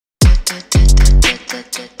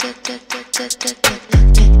Can't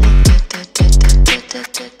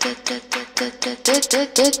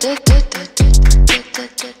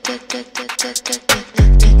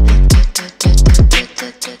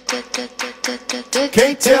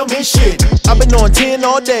tell me shit. I've been on 10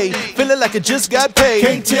 all day, feeling like I just got paid.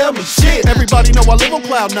 Can't tell me shit. Everybody know I live on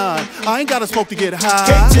cloud 9. I ain't gotta smoke to get high.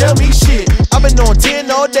 Can't tell me shit. I've been on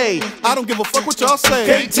 10 all day. I don't give a fuck what y'all say.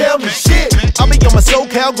 Can't tell me shit. I be on my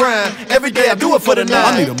SoCal grind. Every day I do it for the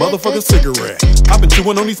night. I need a motherfucking cigarette. I've been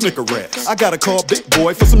chewing on these Nicorettes. I gotta call Big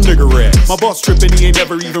Boy for some Niggarettes. My boss trippin', he ain't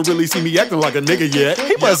never even really seen me acting like a nigga yet.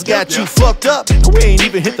 He must got you fucked up. We ain't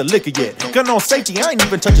even hit the liquor yet. Gun on safety, I ain't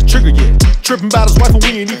even touch a trigger yet. Trippin' about his wife and we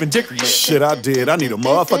ain't even dicker yet. Shit, I did. I need a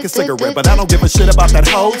motherfucking cigarette, but I don't give a shit about that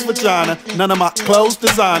hoe's vagina. None of my clothes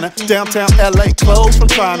designer. Downtown LA clothes from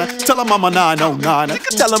China. Tell him I'm a 909er.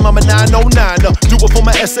 Tell him I'm a 909er. Do it for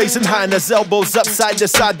my essays and highness. Elbows upside to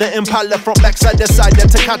side, the Impala front backside to side. That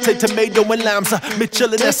Tecate, tomato and limes.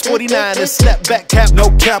 Mitchell and S49ers. Snap back cap, no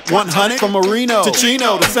cap 100. From Marino to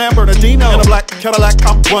Chino to San Bernardino. In a black Cadillac,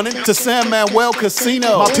 I'm running to San Manuel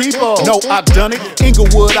Casino. My people know I done it.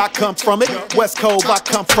 Inglewood, I come from it. West Cove, I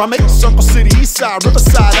come from it. Circle City, East Side,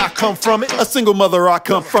 Riverside, I come from it. A single mother, I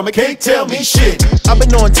come from it. Can't tell me shit. I've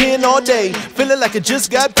been on 10 all day, feeling like I just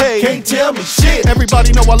got paid. Can't tell me shit.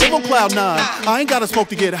 Everybody know I live on cloud 9. I ain't gotta smoke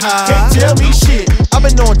to get high. Can't tell me shit. I've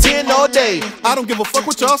been on 10 all day. I don't give a fuck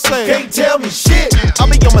what y'all say. Can't tell me shit. I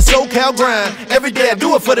be on my SoCal grind. Every day I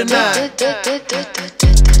do it for the night. Can't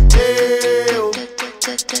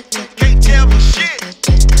tell me shit.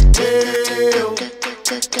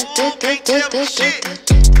 Can't tell me shit.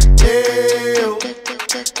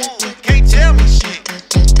 Can't tell me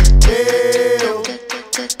shit.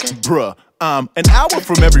 Bruh, I'm an hour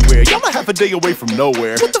from everywhere. Y'all are half a day away from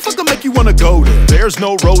nowhere. What the fuck will make you wanna go there? There's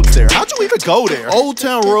no roads there. How'd you even go there? Old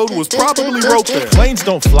Town Road was probably wrote there. Planes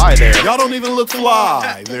don't fly there. Y'all don't even look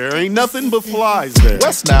fly. There ain't nothing but flies there.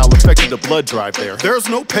 West Nile affected the blood drive there. There's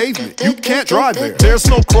no pavement. You can't drive there. There's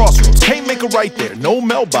no crossroads. Can't make a right there. No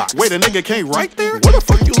mailbox. Wait, a nigga can't right there? Where the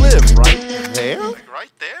fuck you live? Right there?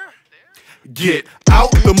 Right there? Get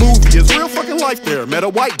out the movie. It's real fucking life there. Met a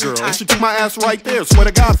white girl and she took my ass right there. Swear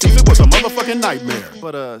to God, Steve, it was a motherfucking nightmare.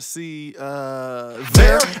 But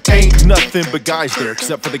there ain't nothing but guys there,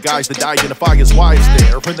 except for the guys that identify as wives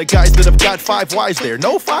there, and the guys that have got 5 wives there.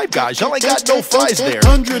 No 5 guys, y'all ain't got no fries there.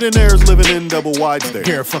 Hundredaires living in double wides there.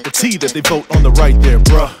 Here, fuck a T that they vote on the right there,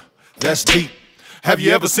 bruh. That's deep. Have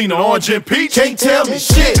you ever seen an orange and peach? Can't tell me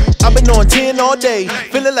shit. I've been on 10 all day,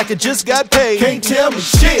 feeling like I just got paid. Can't tell me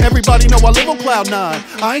shit. Everybody know I live on cloud 9.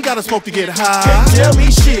 I ain't gotta smoke to get high. Can't tell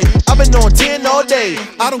me shit. I've been on 10 all day.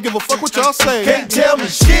 I don't give a fuck what y'all say. Can't tell me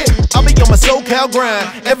shit. I be on my SoCal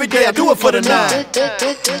grind. Every day I do it for the night. Can't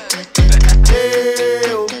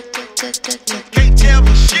tell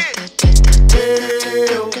me shit. Can't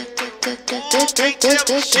tell me shit. Can't tell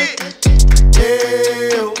me shit.